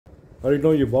Already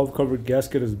know your valve cover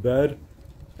gasket is bad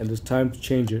and it's time to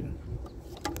change it.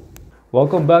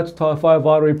 Welcome back to Top 5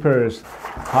 Auto Repairs.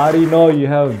 How do you know you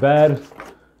have a bad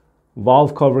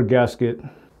valve cover gasket?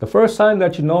 The first sign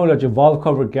that you know that your valve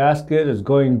cover gasket is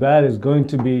going bad is going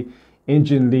to be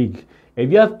engine leak.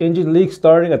 If you have engine leak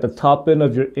starting at the top end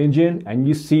of your engine and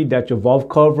you see that your valve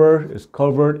cover is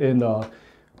covered in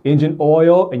engine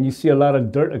oil and you see a lot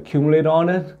of dirt accumulate on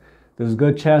it, there's a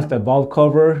good chance that valve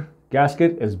cover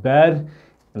gasket is bad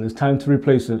and it's time to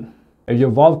replace it. If your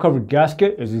valve cover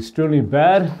gasket is extremely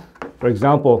bad, for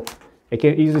example, it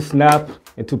can easily snap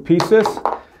into pieces,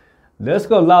 that's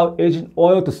going to allow engine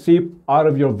oil to seep out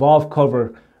of your valve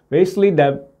cover. Basically,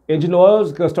 that engine oil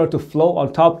is going to start to flow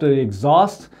on top of the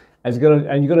exhaust and you're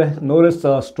going to notice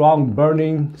a strong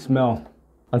burning smell.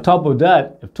 On top of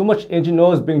that, if too much engine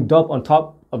oil is being dumped on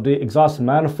top of the exhaust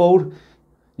manifold,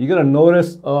 you're going to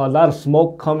notice a lot of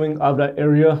smoke coming out of that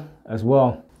area as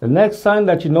well. The next sign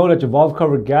that you know that your valve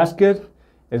cover gasket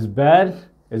is bad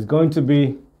is going to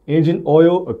be engine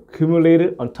oil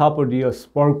accumulated on top of the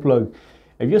spark plug.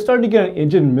 If you're starting to get an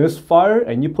engine misfire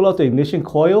and you pull out the ignition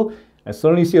coil and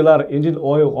suddenly see a lot of engine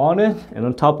oil on it and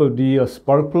on top of the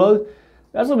spark plug,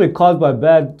 that's going to be caused by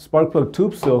bad spark plug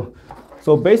tube seal.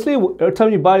 So basically, every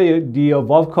time you buy the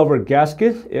valve cover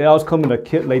gasket, it always comes in a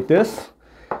kit like this.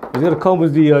 It's going to come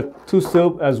with the tube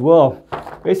seal as well.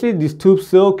 Basically, this tube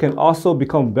seal can also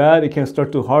become bad. It can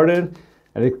start to harden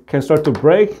and it can start to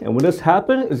break. And when this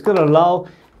happens, it's going to allow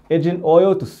engine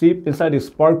oil to seep inside the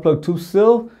spark plug tube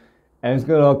seal. And it's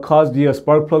going to cause the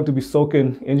spark plug to be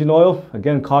soaking engine oil,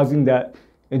 again causing that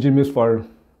engine misfire.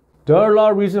 There are a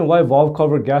lot of reasons why valve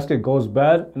cover gasket goes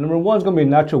bad. And number one is going to be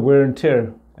natural wear and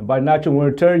tear. And by natural wear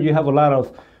and tear, you have a lot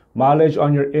of mileage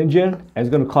on your engine, and it's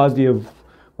going to cause the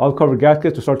valve cover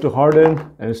gasket to start to harden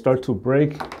and start to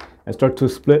break and start to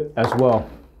split as well.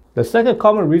 The second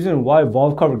common reason why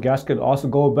valve cover gasket also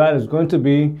go bad is going to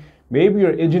be maybe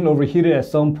your engine overheated at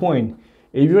some point.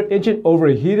 If your engine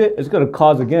overheated, it's going to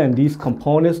cause, again, these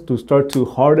components to start to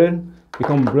harden,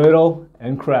 become brittle,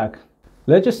 and crack.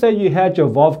 Let's just say you had your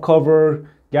valve cover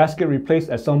gasket replaced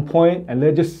at some point, and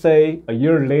let's just say a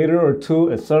year later or two,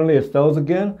 and suddenly it fails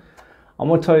again. I'm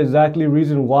going to tell you exactly the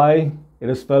reason why it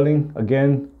is failing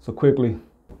again so quickly.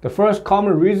 The first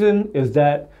common reason is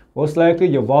that most likely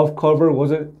your valve cover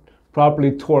wasn't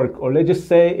properly torqued, or let's just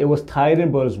say it was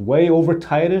tightened, but it was way over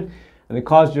tightened, and it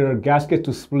caused your gasket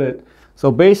to split.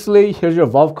 So basically, here's your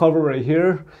valve cover right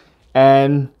here,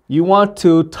 and you want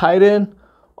to tighten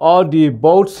all the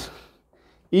bolts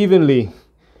evenly.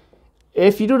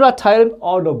 If you do not tighten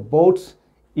all the bolts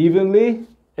evenly,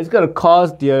 it's going to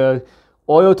cause the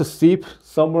oil to seep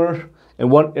somewhere in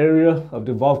one area of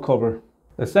the valve cover.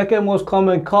 The second most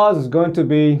common cause is going to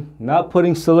be not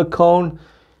putting silicone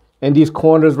in these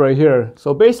corners right here.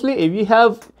 So basically, if you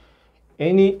have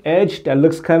any edge that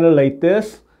looks kind of like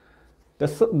this,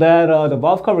 the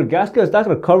valve cover gasket is not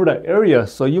going to cover that area.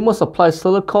 So you must apply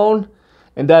silicone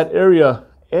in that area.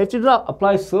 If you do not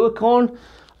apply silicone,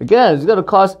 again, it's going to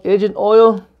cause engine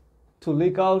oil to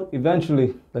leak out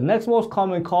eventually. The next most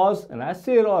common cause, and I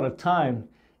see it all the time,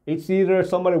 it's either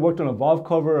somebody worked on a valve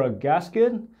cover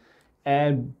gasket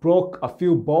and broke a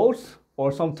few bolts,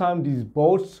 or sometimes these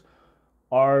bolts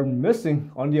are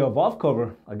missing on the valve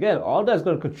cover. Again, all that's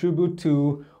going to contribute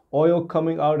to oil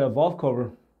coming out of the valve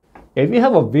cover. If you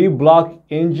have a V-block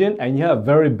engine and you have a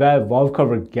very bad valve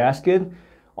cover gasket,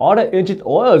 all that engine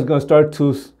oil is going to start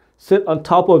to sit on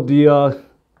top of the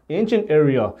engine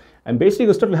area, and basically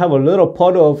you'll start to have a little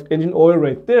puddle of engine oil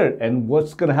right there. And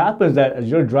what's going to happen is that as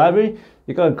you're driving,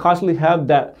 you're going to constantly have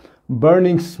that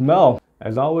burning smell.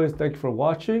 As always, thank you for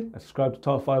watching and subscribe to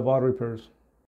Top 5 Auto Repairs.